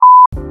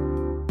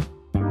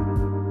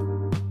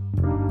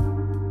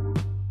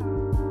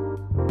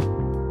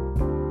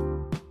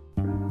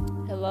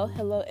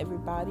Hello,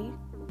 everybody.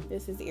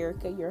 This is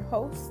Erica, your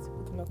host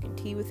with Milk and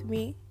Tea with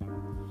me.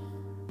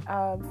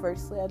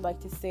 Firstly, I'd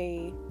like to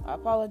say I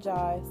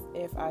apologize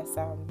if I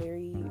sound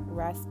very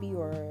raspy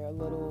or a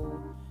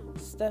little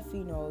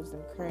stuffy nosed.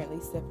 I'm currently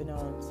sipping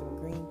on some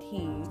green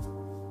tea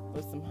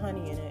with some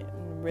honey in it.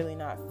 I'm really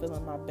not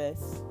feeling my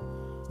best.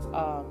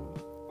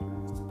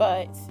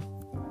 But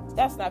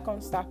that's not going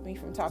to stop me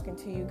from talking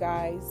to you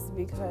guys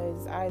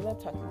because I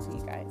love talking to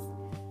you guys.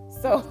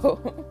 So,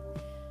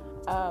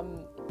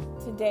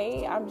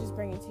 today I'm just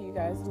bringing to you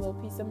guys a little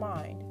peace of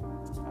mind.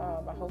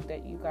 I hope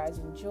that you guys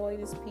enjoy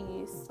this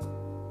piece.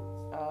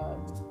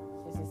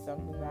 This is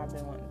something that I've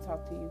been wanting to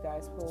talk to you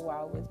guys for a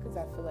while with because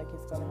I feel like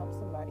it's going to help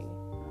somebody.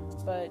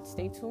 But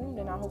stay tuned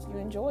and I hope you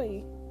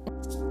enjoy.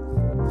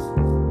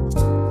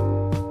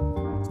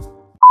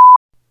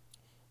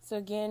 So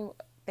again,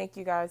 thank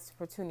you guys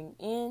for tuning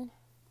in.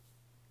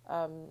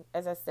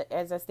 As I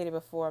stated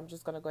before, I'm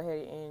just going to go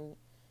ahead and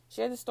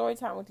share the story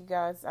time with you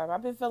guys.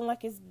 I've been feeling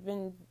like it's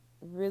been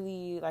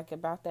really like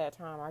about that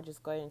time. I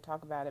just go ahead and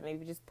talk about it.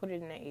 Maybe just put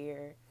it in the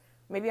air.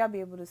 Maybe I'll be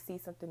able to see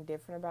something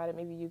different about it.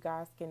 Maybe you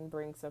guys can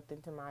bring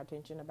something to my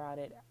attention about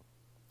it.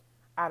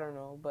 I don't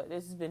know, but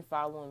this has been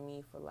following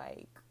me for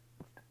like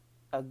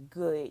a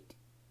good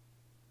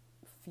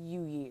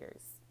few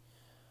years.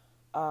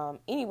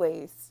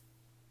 Anyways,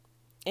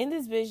 in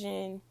this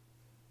vision,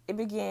 it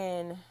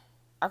began,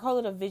 I call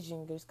it a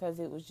vision just because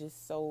it was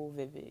just so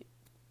vivid.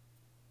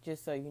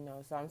 Just so you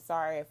know. So I'm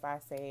sorry if I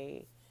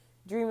say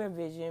dream or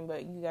vision,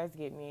 but you guys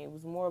get me. It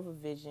was more of a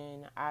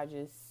vision.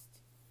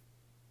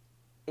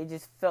 It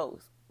just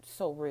felt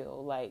so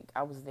real. Like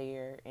I was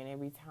there, and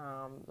every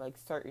time, like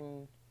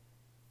certain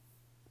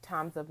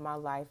times of my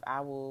life, I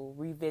will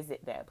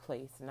revisit that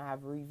place, and I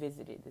have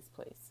revisited this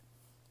place.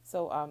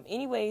 So,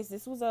 anyways,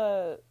 this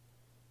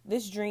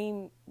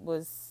dream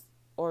was,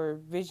 or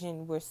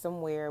vision was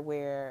somewhere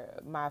where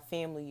my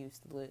family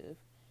used to live.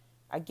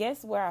 I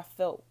guess where I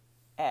felt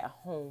at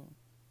home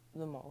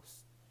the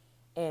most.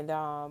 And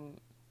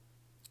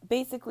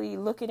basically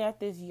looking at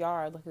this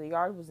yard, like the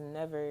yard was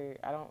never,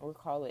 I don't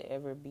recall it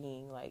ever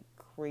being like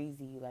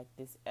crazy like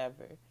this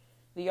ever.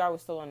 The yard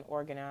was so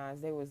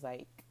unorganized. There was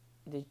like,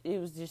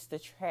 it was just the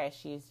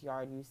trashiest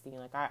yard you've seen.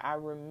 Like I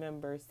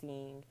remember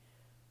seeing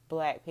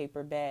black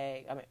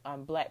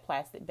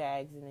plastic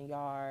bags in the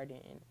yard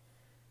and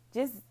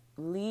just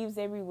leaves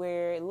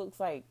everywhere. It looks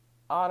like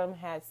autumn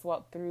had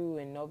swept through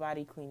and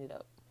nobody cleaned it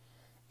up.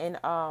 And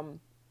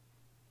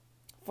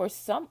for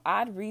some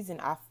odd reason,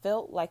 I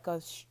felt like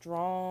a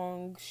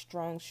strong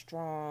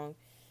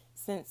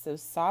sense of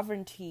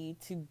sovereignty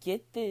to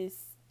get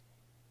this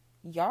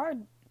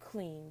yard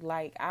cleaned.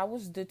 Like, I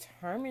was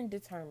determined.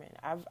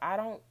 I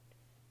don't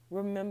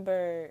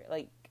remember,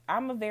 like,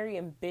 I'm a very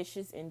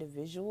ambitious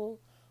individual,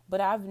 but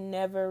I've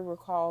never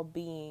recalled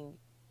being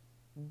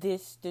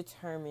this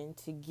determined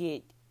to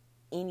get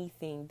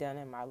anything done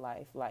in my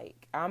life.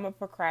 Like, I'm a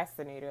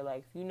procrastinator.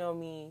 Like, if you know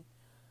me,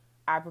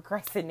 I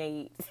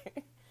procrastinate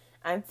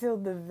until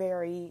the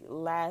very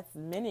last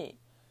minute.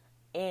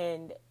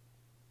 And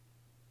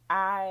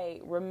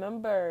I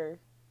remember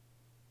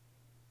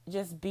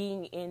just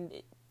being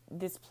in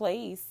this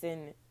place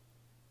and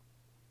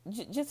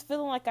just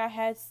feeling like I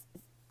had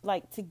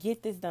like to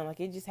get this done. Like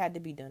it just had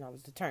to be done. I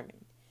was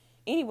determined.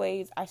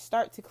 Anyways, I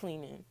start to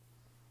cleaning.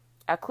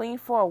 I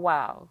cleaned for a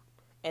while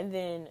and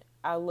then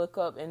I look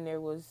up and there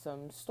was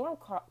some storm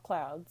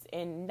clouds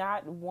and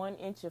not 1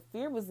 inch of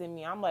fear was in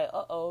me. I'm like,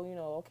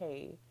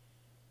 okay,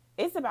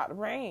 it's about to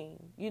rain.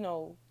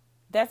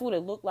 That's what it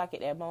looked like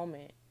at that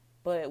moment.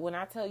 But when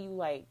I tell you,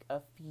 like,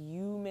 a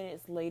few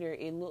minutes later,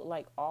 it looked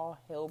like all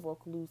hell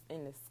broke loose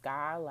in the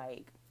sky.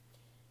 Like,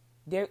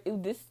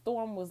 this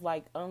storm was,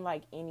 like,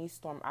 unlike any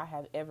storm I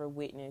have ever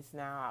witnessed.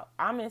 Now,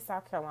 I'm in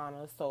South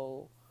Carolina,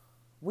 so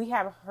we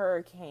have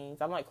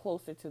hurricanes. I'm, like,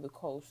 closer to the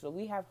coast, so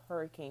we have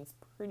hurricanes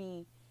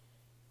pretty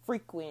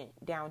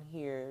frequent down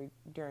here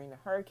during the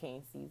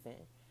hurricane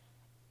season,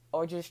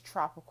 or just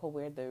tropical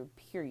weather,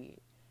 period.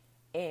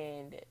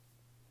 And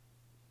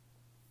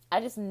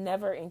I just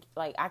never,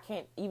 I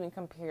can't even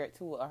compare it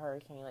to a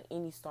hurricane, like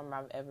any storm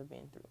I've ever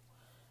been through.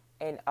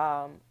 And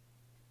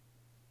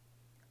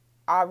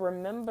I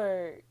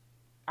remember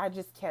I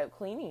just kept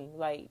cleaning.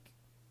 Like,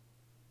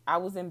 I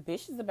was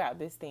ambitious about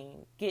this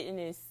thing, getting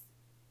this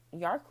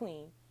yard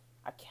clean.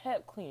 I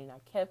kept cleaning.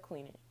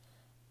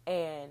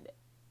 And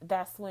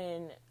that's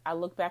when I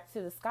looked back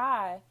to the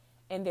sky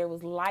and there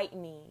was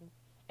lightning.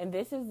 And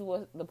this is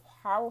what the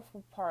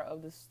powerful part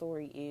of the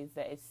story is,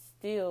 that it's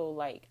still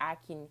like I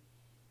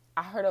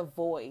heard a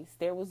voice.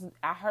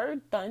 I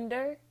heard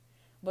thunder,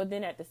 but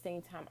then at the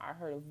same time I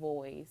heard a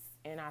voice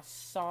and I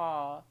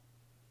saw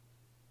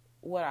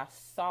what I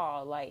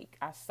saw. Like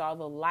I saw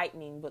the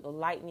lightning, but the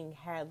lightning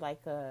had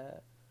like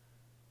a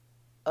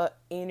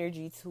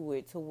energy to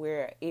it to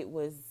where it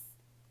was,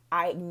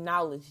 I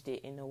acknowledged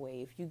it in a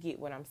way, if you get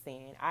what I'm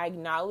saying. I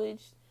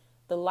acknowledged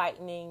the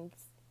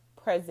lightning's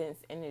presence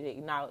and it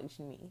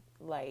acknowledged me.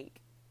 Like,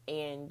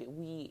 and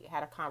we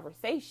had a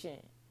conversation.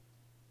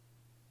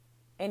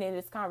 And in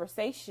this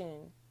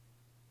conversation,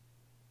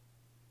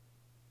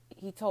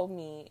 he told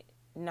me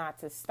not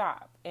to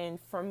stop. And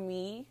for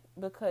me,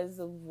 because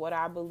of what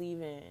I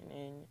believe in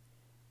and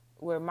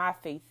where my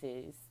faith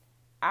is,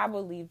 I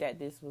believe that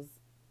this was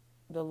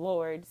the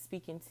Lord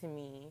speaking to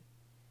me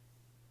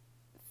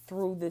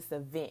through this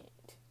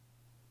event.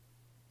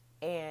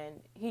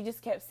 And he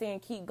just kept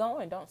saying, keep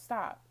going, don't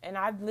stop. And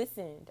I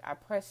listened. I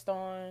pressed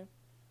on.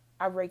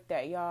 I raked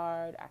that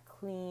yard. I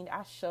cleaned.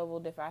 I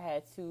shoveled if I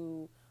had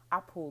to.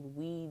 I pulled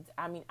weeds.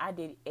 I mean, I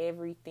did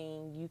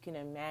everything you can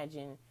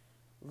imagine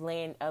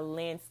a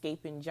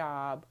landscaping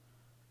job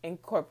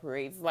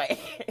incorporates.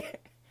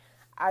 Like,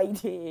 I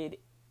did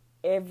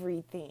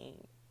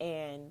everything.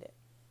 And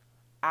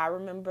I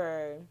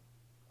remember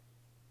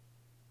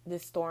the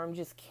storm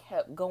just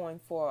kept going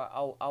for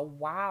a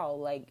while,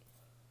 like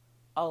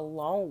a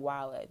long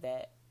while at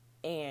that.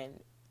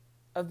 And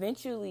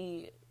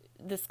eventually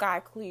the sky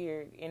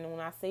cleared. And when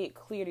I say it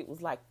cleared, it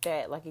was like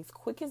that. Like, as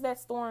quick as that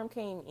storm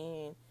came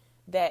in,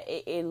 that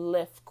it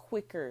left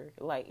quicker.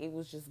 Like, it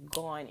was just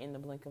gone in the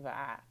blink of an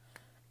eye.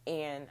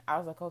 And I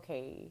was like,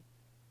 okay,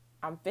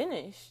 I'm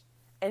finished.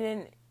 And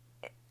then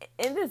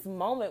in this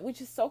moment,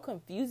 which is so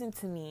confusing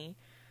to me,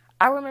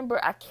 I remember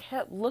I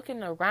kept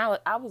looking around.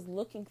 Like, I was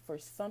looking for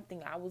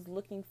something. I was just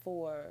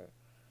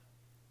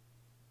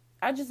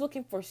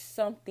looking for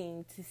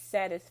something to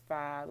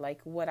satisfy,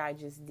 like, what I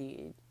just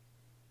did.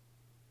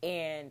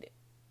 And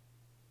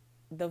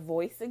the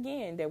voice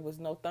again, there was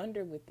no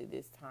thunder with it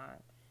this time,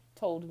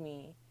 told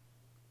me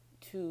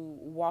to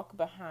walk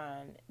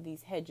behind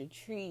these hedge of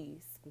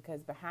trees,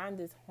 because behind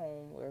this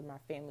home where my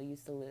family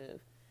used to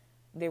live,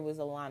 there was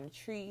a line of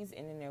trees,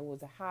 and then there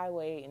was a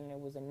highway, and there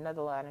was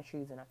another line of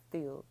trees in a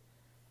field.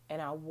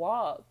 And I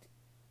walked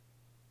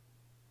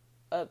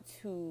up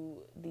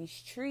to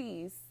these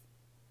trees,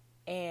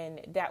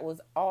 and that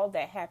was all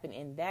that happened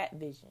in that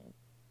vision.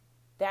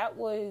 That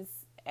was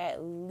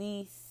at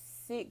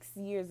least 6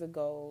 years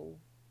ago.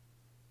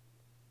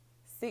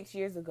 6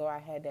 years ago, I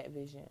had that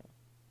vision.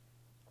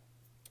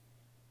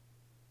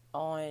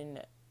 On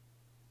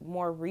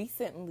more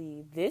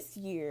recently, this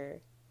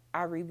year,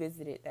 I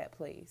revisited that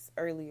place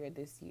earlier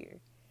this year.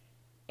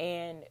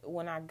 And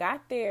when I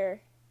got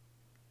there,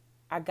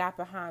 I got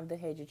behind the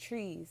hedge of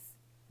trees,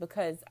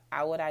 because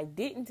what I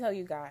didn't tell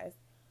you guys,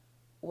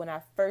 when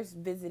I first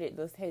visited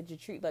those hedge of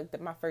trees, like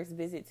my first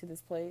visit to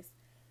this place,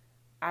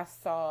 I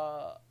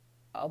saw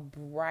a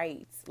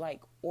bright,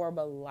 like, orb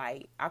of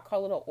light. I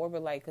call it an orb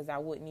of light because I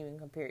wouldn't even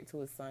compare it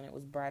to a sun. It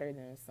was brighter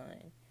than the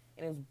sun,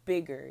 and it was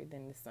bigger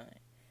than the sun.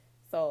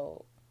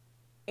 So,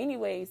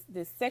 anyways,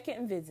 the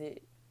second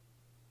visit,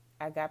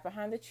 I got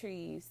behind the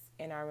trees,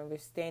 and I remember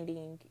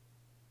standing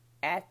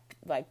at,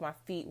 like, my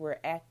feet were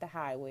at the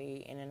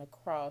highway, and then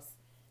across,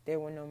 there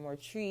were no more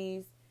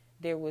trees.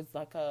 There was,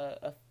 like,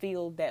 a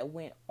field that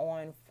went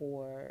on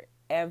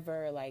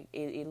forever. Like,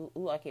 it looked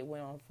like it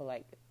went on for,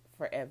 like,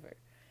 forever.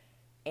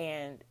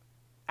 And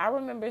I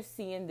remember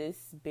seeing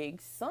this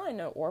big sun,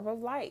 an orb of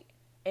light,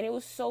 and it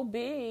was so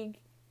big.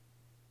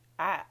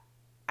 I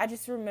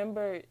just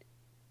remember,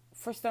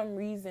 for some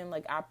reason,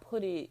 like, I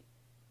put it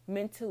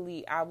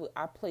mentally,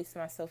 I placed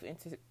myself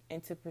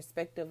into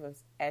perspective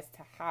as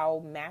to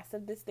how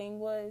massive this thing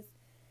was.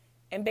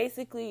 And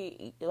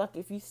basically, like,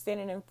 if you're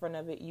standing in front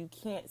of it, you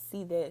can't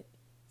see the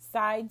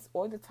sides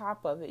or the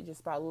top of it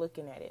just by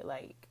looking at it.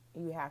 Like,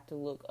 you have to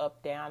look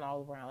up, down,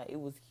 all around. Like, it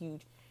was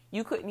huge.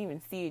 You couldn't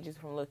even see it just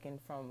from looking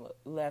from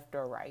left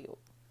or right.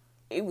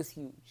 It was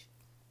huge.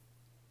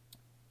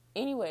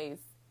 Anyways,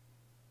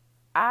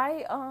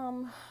 I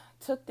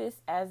took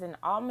this as an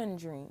almond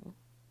dream.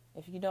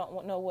 If you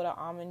don't know what an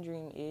almond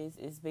dream is,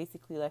 it's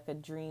basically like a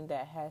dream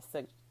that has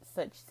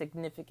such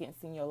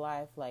significance in your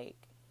life. Like,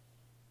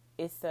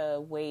 it's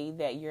a way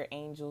that your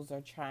angels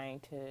are trying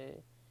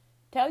to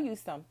tell you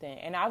something.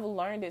 And I've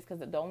learned this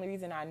because the only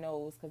reason I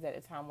know is because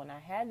at the time when I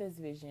had this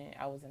vision,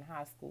 I was in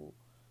high school.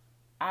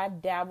 I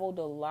dabbled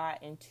a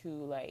lot into,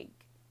 like,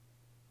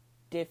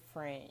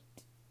 different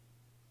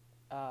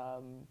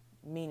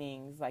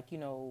meanings, like,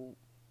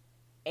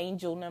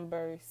 angel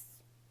numbers,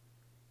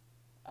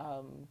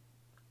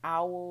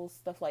 owls,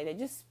 stuff like that,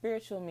 just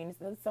spiritual meanings.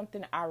 That's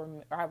something I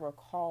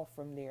recall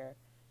from there.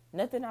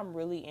 Nothing I'm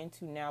really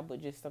into now,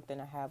 but just something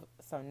I have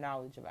some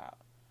knowledge about.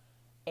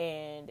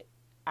 And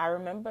I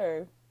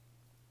remember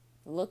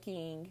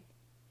looking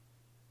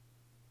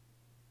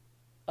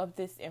up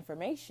this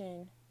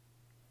information,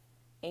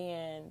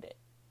 and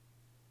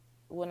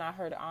when I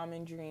heard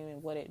almond dream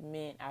and what it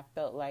meant, I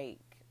felt like,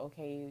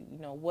 okay,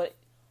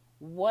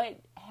 what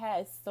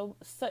has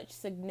such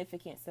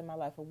significance in my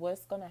life, or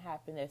what's going to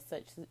happen that's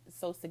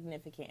so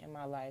significant in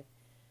my life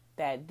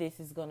that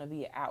this is going to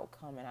be an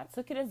outcome. And I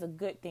took it as a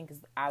good thing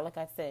because like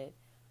I said,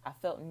 I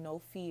felt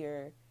no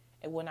fear.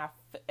 And when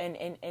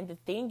and the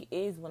thing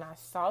is, when I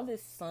saw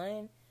this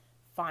sun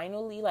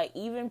finally, like,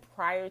 even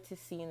prior to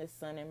seeing the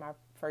sun in my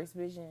first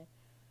vision,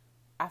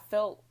 I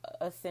felt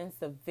a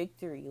sense of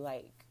victory,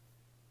 like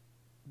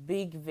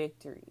big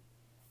victory.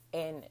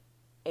 And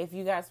if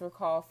you guys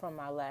recall from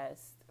my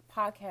last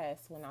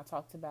podcast, when I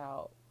talked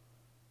about,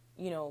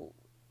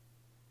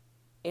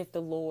 if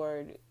the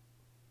Lord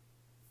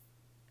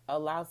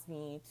allows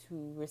me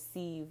to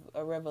receive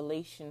a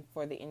revelation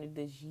for the end of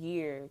this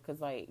year. Because,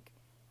 like,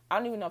 I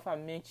don't even know if I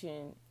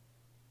mentioned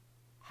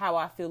how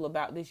I feel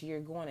about this year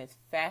going as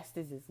fast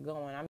as it's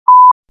going.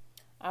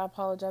 I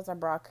apologize. Our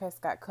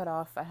broadcast got cut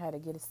off. I had to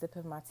get a sip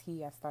of my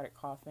tea. I started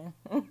coughing.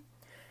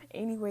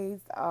 Anyways,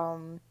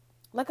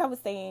 like I was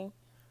saying,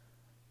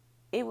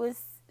 it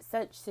was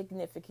such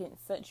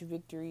significance, such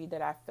victory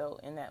that I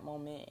felt in that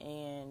moment.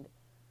 And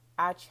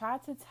I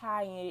tried to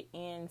tie it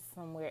in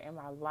somewhere in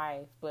my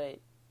life, but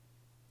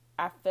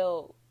I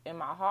felt in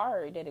my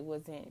heart that it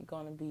wasn't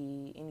going to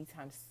be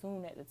anytime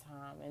soon at the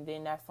time. And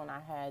then that's when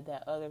I had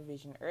that other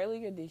vision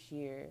earlier this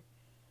year,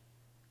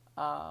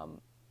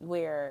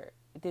 where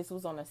this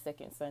was on a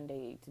second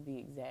Sunday, to be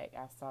exact.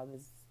 I saw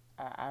this,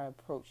 I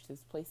approached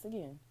this place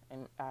again,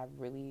 and I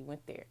really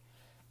went there.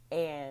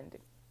 And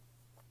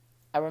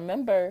I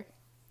remember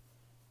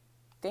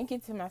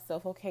thinking to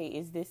myself, okay,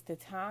 is this the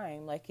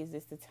time? Like, is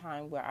this the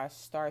time where I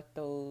start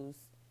those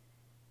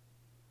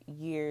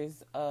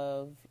years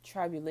of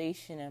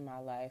tribulation in my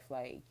life?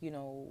 Like, you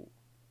know,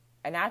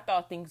 and I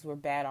thought things were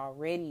bad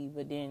already,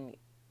 but then,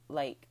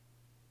 like,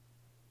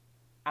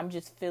 I'm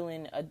just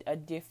feeling a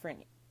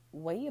different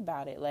way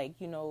about it. Like,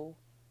 you know,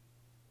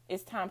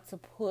 it's time to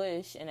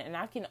push, and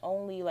I can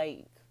only,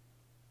 like,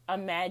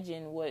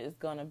 imagine what it's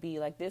gonna be.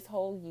 Like, this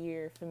whole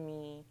year for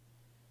me,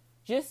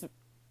 just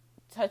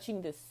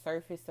touching the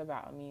surface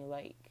about me,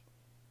 like,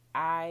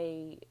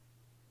 I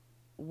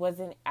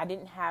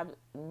didn't have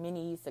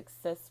many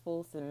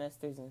successful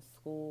semesters in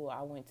school.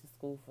 I went to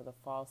school for the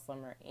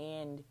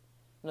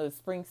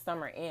spring,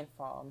 summer, and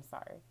fall, I'm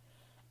sorry.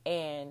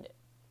 And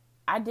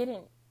I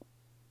didn't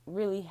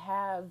really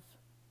have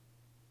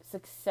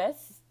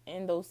success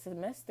in those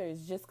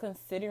semesters, just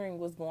considering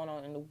what's going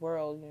on in the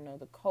world, you know,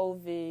 the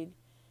COVID,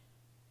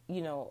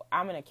 you know,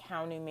 I'm an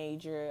accounting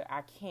major.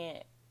 I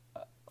can't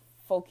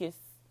focus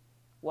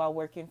while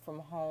working from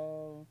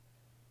home.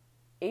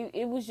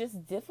 It was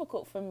just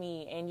difficult for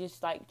me, and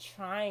just like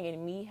trying,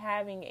 and me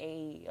having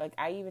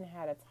I even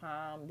had a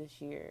time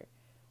this year,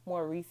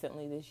 more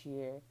recently this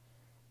year,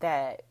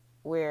 that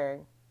where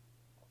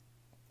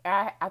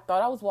I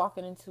thought I was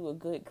walking into a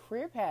good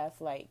career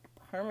path, like,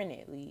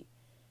 permanently,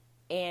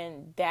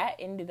 and that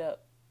ended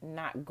up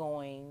not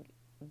going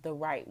the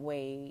right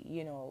way,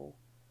 you know,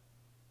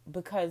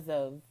 because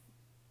of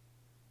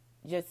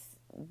just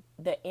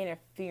the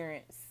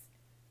interference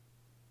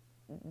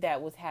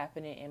that was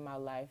happening in my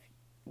life,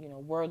 you know,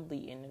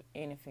 worldly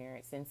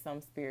interference and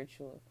some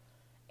spiritual.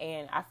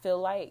 And I feel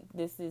like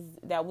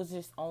that was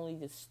just only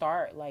the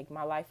start. Like,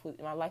 my life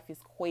is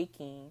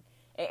quaking.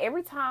 And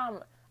every time,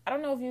 I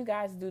don't know if you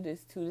guys do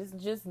this too, this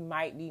just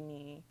might be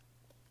me,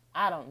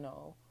 I don't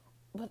know,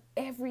 but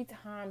every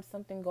time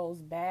something goes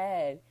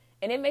bad,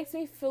 and it makes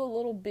me feel a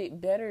little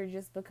bit better,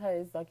 just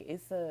because, like,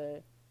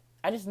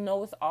 I just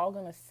know it's all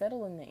gonna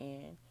settle in the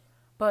end.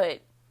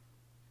 But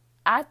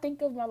I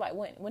think of my life,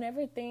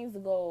 whenever things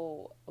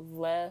go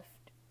left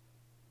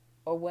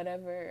or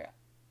whatever,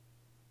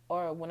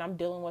 or when I'm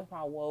dealing with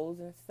my woes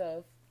and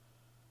stuff,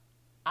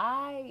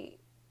 I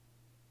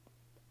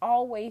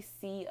always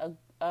see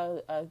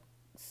a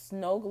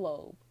snow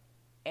globe,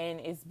 and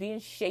it's being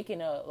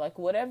shaken up. Like,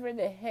 whatever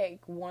the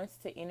heck wants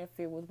to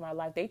interfere with my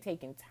life, they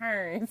taking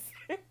turns.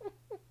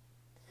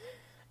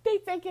 They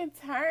taking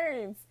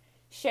turns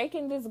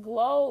shaking this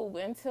globe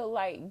until,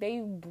 like, they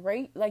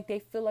break, like, they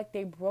feel like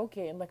they broke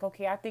it. And, like,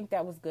 okay, I think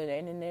that was good.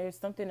 And then there's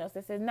something else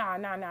that says, nah,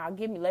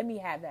 let me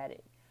have at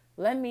it.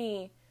 Let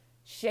me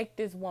shake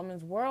this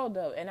woman's world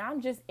up. And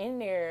I'm just in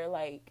there,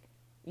 like,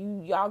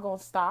 y'all gonna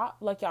stop?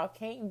 Like, y'all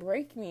can't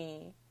break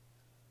me.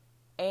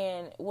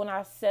 And when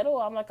I settle,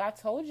 I'm like, I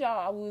told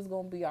y'all I was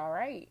gonna be all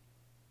right.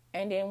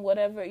 And then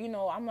whatever, you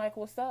know, I'm like,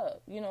 what's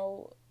up? You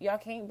know, y'all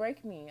can't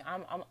break me.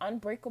 I'm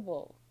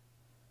unbreakable.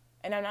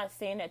 And I'm not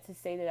saying that to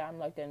say that I'm,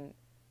 like, an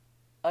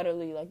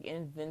utterly, like,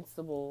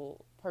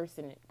 invincible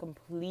person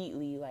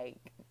completely. Like,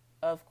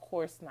 of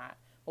course not.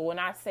 But when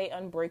I say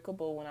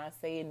unbreakable, when I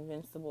say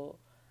invincible,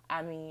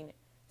 I mean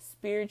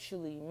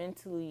spiritually,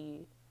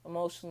 mentally,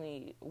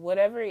 emotionally,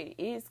 whatever it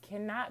is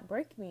cannot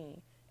break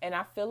me. And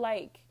I feel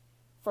like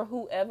for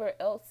whoever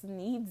else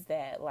needs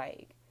that,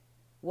 like,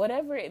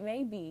 whatever it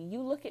may be,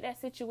 you look at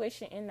that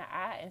situation in the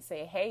eye and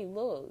say, hey,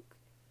 look,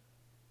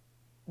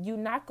 you're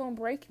not going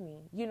to break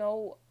me. You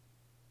know,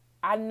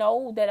 I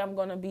know that I'm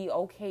going to be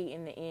okay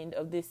in the end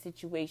of this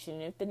situation.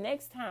 And if the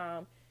next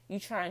time you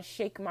try and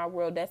shake my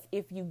world, that's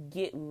if you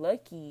get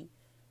lucky.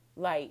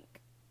 Like,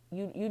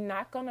 you're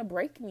not going to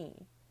break me.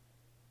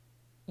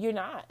 You're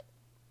not.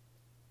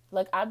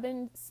 Like, I've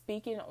been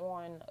speaking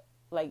on,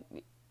 like,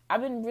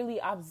 I've been really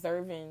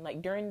observing,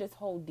 like, during this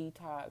whole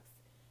detox.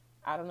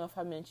 I don't know if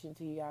I mentioned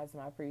to you guys in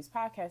my previous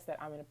podcast that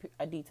I'm in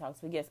a detox.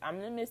 But yes, I'm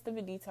in the midst of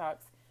a detox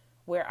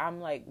where I'm,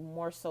 like,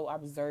 more so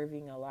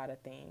observing a lot of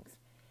things.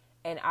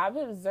 And I've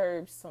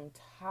observed some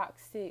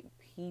toxic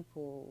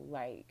people,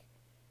 like,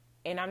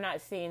 and I'm not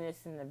saying this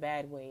in a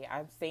bad way.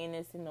 I'm saying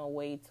this in a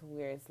way to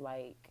where it's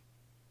like,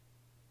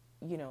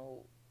 you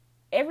know,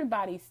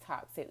 everybody's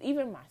toxic.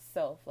 Even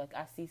myself, like,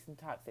 I see some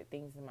toxic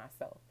things in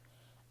myself.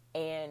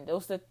 And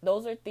those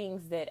are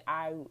things that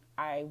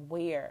I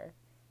wear,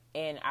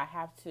 and I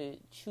have to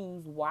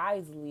choose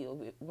wisely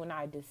when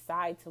I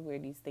decide to wear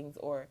these things,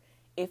 or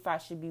if I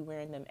should be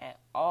wearing them at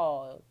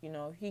all.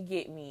 You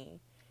get me.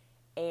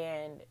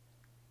 And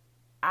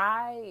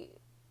I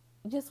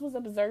just was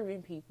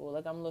observing people.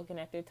 Like, I'm looking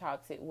at their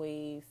toxic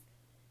ways.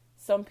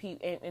 Some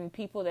people, and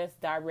people that's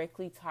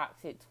directly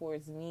toxic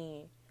towards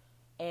me.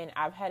 And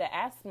I've had to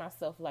ask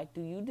myself, like,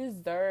 do you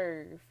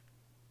deserve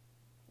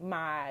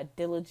my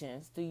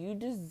diligence? Do you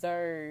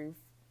deserve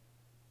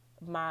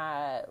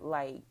my,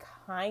 like,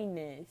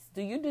 kindness?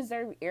 Do you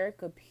deserve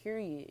Erica,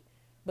 period?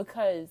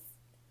 Because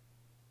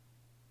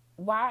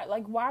why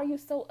are you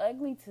so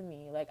ugly to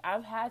me? Like,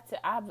 I've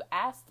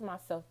asked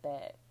myself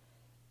that.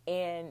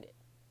 And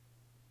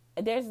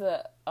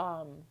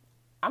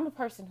I'm a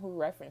person who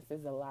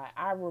references a lot.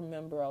 I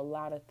remember a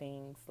lot of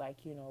things, like,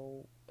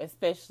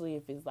 especially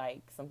if it's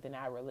like something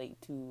I relate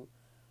to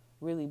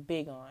really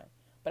big on.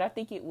 But I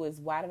think it was,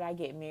 why did I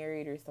get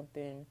married or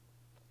something?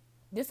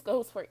 This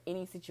goes for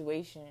any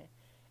situation.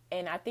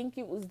 And I think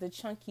it was the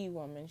chunky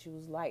woman. She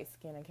was light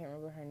skinned. I can't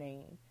remember her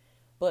name.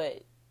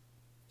 But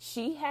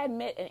she had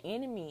met an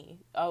enemy,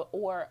 I'll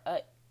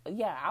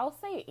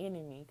say an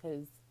enemy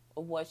because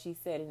of what she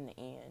said in the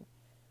end.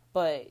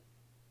 But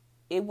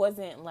it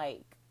wasn't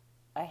like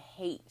a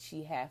hate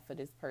she had for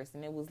this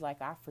person. It was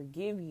like, I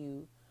forgive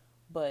you,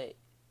 but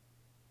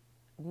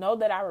know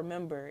that I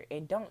remember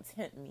and don't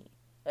tempt me.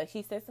 Like,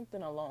 she said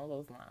something along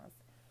those lines.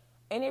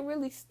 And it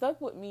really stuck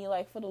with me,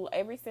 like,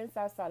 ever since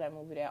I saw that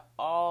movie, that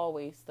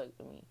always stuck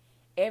with me.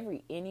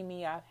 Every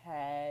enemy I've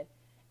had,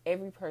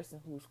 every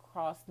person who's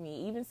crossed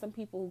me, even some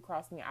people who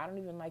crossed me, I don't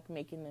even like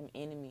making them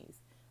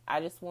enemies. I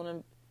just want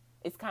to,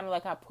 it's kind of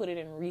like I put it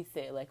in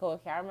reset. Like, oh,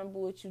 okay, I remember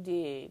what you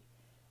did.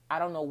 I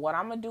don't know what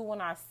I'm going to do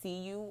when I see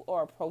you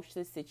or approach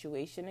this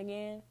situation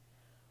again.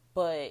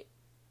 But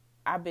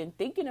I've been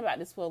thinking about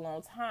this for a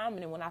long time.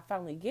 And then when I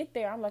finally get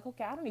there, I'm like,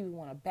 okay, I don't even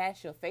want to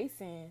bash your face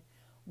in.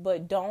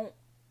 But don't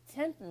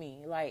tempt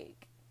me.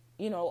 Like,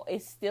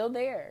 it's still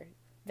there.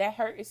 That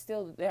hurt is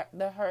still there.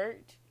 The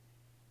hurt,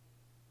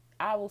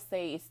 I will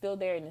say, it's still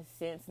there in a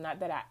sense.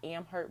 Not that I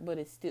am hurt, but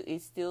it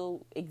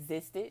still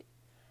existed.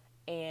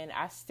 And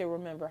I still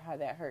remember how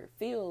that hurt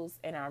feels.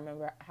 And I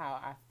remember how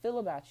I feel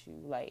about you.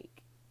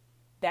 Like,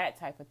 that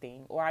type of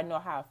thing. Or I know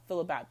how I feel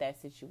about that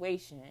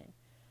situation.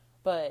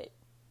 But,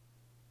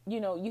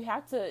 you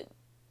have to,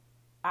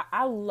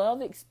 I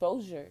love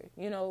exposure.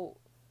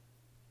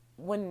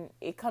 When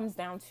it comes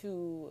down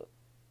to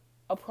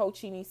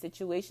approaching these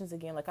situations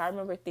again, like, I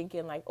remember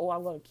thinking, like, oh,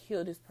 I'm going to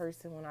kill this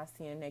person when I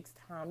see him next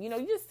time. You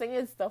just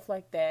saying stuff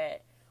like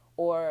that.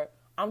 Or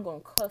I'm going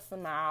to cuss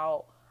them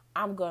out.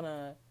 I'm going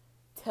to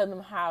tell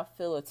them how I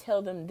feel, or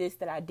tell them this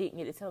that I didn't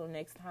get to tell them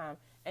next time.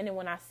 And then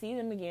when I see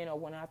them again, or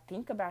when I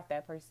think about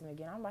that person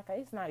again, I'm like,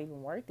 it's not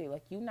even worth it.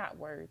 Like, you're not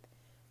worth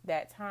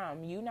that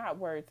time. You're not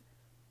worth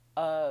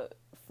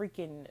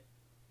freaking,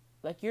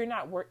 like, you're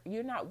not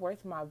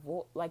worth my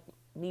like,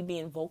 me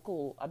being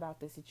vocal about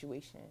the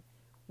situation.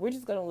 We're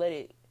just gonna let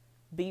it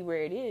be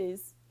where it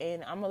is,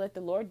 and I'm gonna let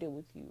the Lord deal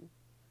with you.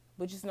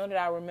 But just know that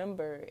I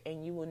remember,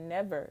 and you will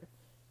never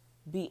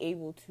be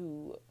able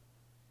to,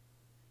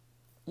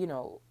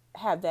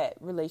 have that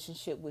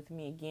relationship with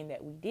me again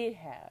that we did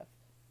have.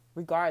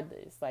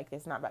 Regardless, like,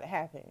 it's not about to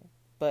happen.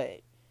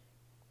 But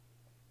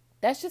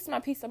that's just my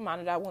peace of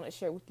mind that I want to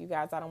share with you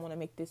guys. I don't want to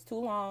make this too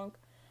long.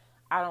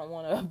 I don't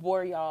want to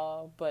bore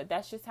y'all, but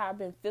that's just how I've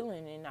been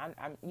feeling. And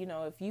I'm,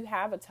 if you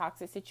have a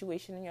toxic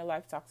situation in your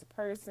life, toxic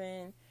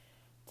person,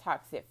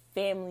 toxic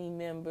family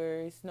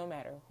members, no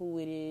matter who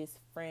it is,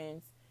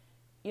 friends,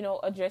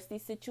 address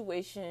these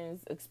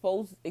situations,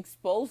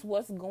 expose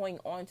what's going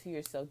on to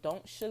yourself.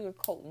 Don't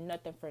sugarcoat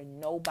nothing for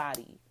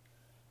nobody,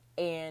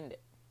 and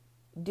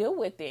deal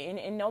with it.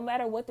 And no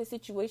matter what the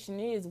situation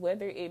is,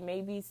 whether it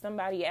may be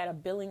somebody at a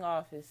billing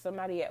office,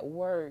 somebody at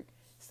work,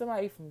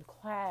 somebody from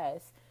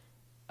class,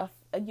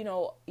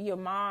 your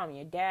mom,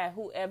 your dad,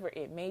 whoever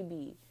it may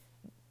be,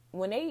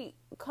 when they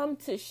come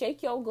to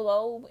shake your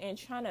globe and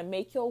trying to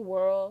make your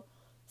world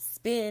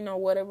spin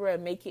or whatever,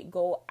 and make it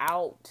go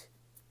out,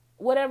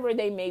 whatever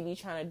they may be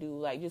trying to do,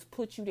 like, just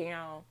put you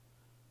down,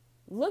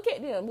 look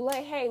at them, be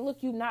like, hey,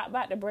 look, you not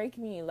about to break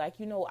me. Like,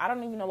 I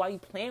don't even know why you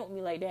playing with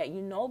me like that.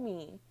 You know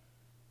me.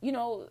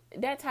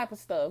 That type of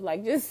stuff.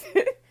 Like, just,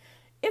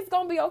 it's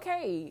going to be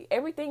okay.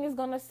 Everything is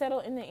going to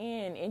settle in the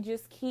end, and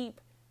just keep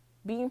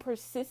being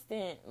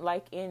persistent,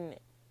 like, in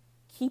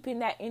keeping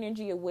that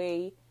energy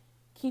away.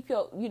 Keep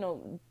your,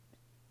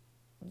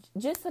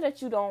 just so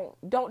that you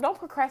don't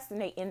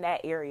procrastinate in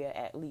that area,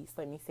 at least.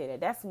 Let me say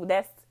that.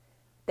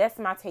 That's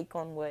my take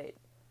on what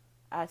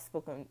I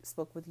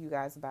spoke with you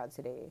guys about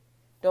today.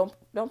 Don't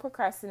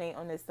procrastinate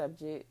on this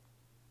subject.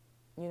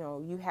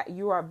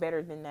 You are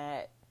better than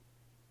that.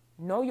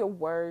 Know your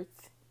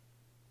worth.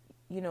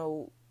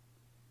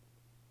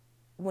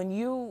 When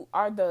you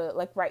are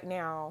like, right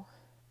now,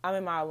 I'm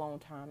in my alone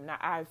time. Now,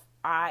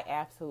 I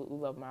absolutely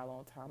love my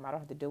alone time. I don't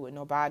have to deal with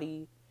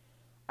nobody.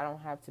 I don't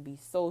have to be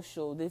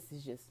social. This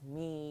is just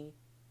me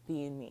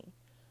being me.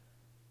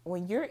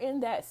 when you're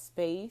in that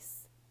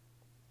space,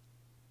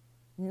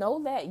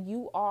 know that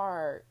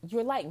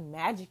you're like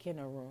magic in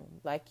a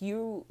room. Like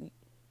you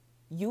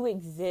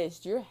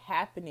exist, you're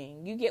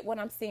happening. You get what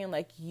I'm saying?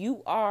 Like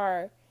you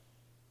are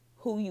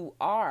who you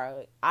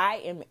are. I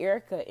am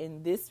Erica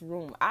in this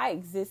room. I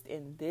exist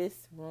in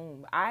this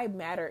room. I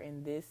matter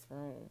in this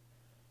room.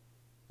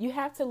 You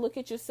have to look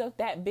at yourself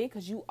that big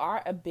because you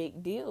are a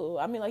big deal.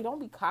 I mean, like, don't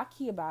be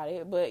cocky about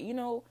it, but,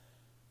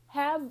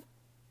 have,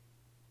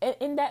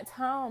 in that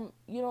time,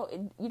 you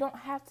don't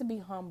have to be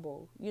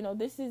humble.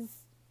 This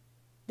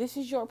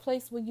is your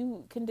place where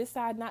you can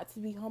decide not to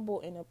be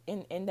humble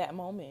in that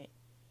moment.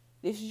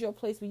 This is your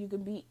place where you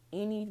can be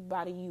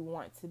anybody you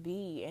want to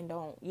be and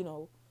don't,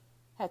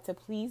 have to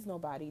please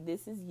nobody.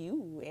 This is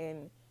you,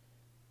 and,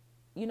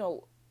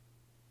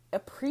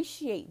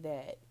 appreciate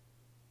that,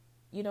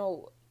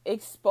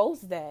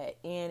 expose that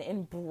and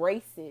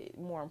embrace it.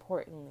 More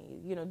importantly,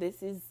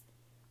 this is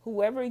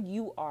whoever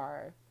you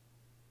are.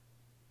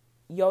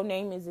 Your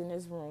name is in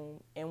this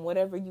room, and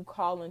whatever you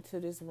call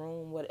into this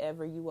room,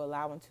 whatever you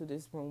allow into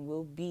this room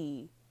will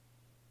be.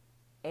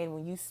 And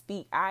when you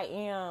speak I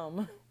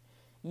am,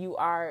 you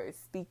are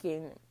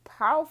speaking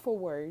powerful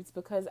words,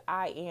 because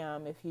I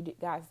am, if you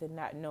guys did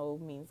not know,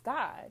 means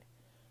God.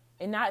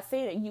 And not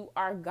saying that you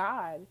are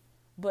God,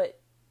 but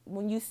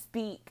when you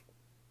speak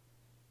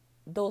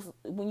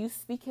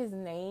his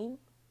name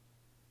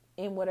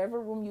in whatever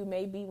room you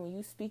may be, when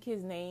you speak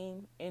his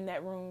name in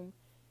that room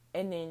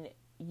and then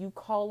you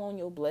call on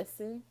your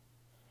blessing,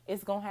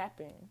 it's gonna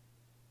happen.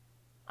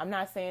 I'm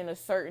not saying a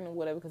certain or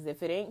whatever, because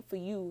if it ain't for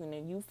you and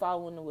then you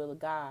following the will of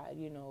God,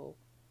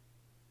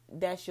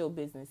 that's your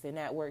business, and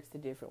that works a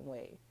different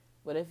way.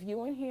 But if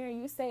you in here,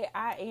 you say,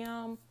 I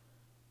am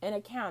an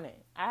accountant,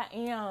 I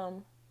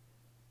am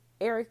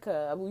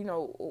Erica,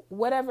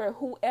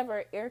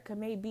 whoever Erica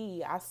may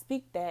be, I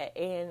speak that,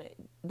 and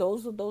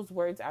those are those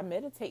words I'm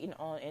meditating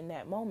on in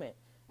that moment.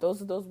 Those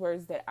are those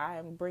words that I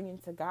am bringing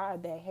to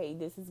God, that, hey,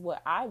 this is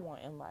what I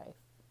want in life.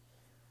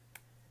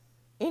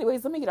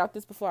 Anyways, let me get off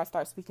this before I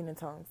start speaking in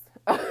tongues.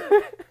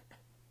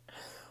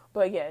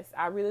 But yes,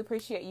 I really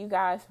appreciate you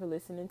guys for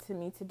listening to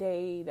me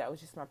today. That was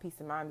just my peace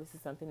of mind. This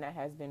is something that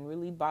has been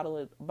really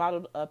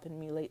bottled up in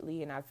me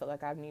lately, and I felt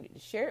like I've needed to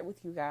share it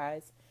with you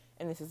guys.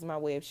 And this is my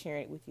way of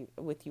sharing it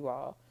with you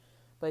all.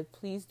 But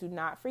please do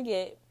not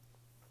forget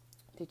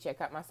to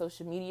check out my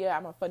social media.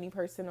 I'm a funny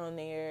person on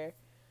there.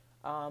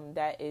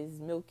 That is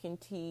Milk and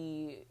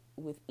Tea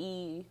with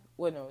E.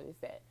 Well, no, it's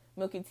that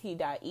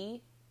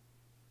milkandtea.e.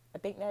 I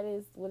think that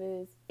is what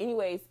it is.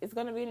 Anyways, it's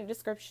going to be in the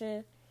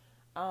description.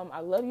 I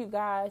love you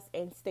guys,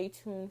 and stay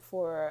tuned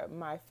for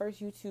my first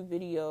YouTube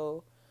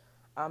video.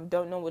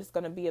 Don't know what it's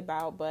going to be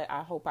about, but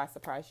I hope I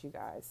surprise you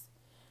guys.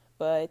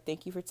 But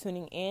thank you for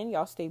tuning in.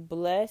 Y'all stay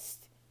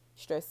blessed,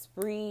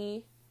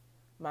 stress-free,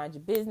 mind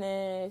your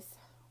business,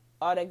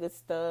 all that good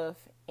stuff,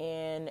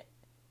 and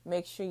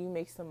make sure you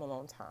make some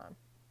alone time.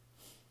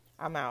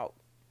 I'm out.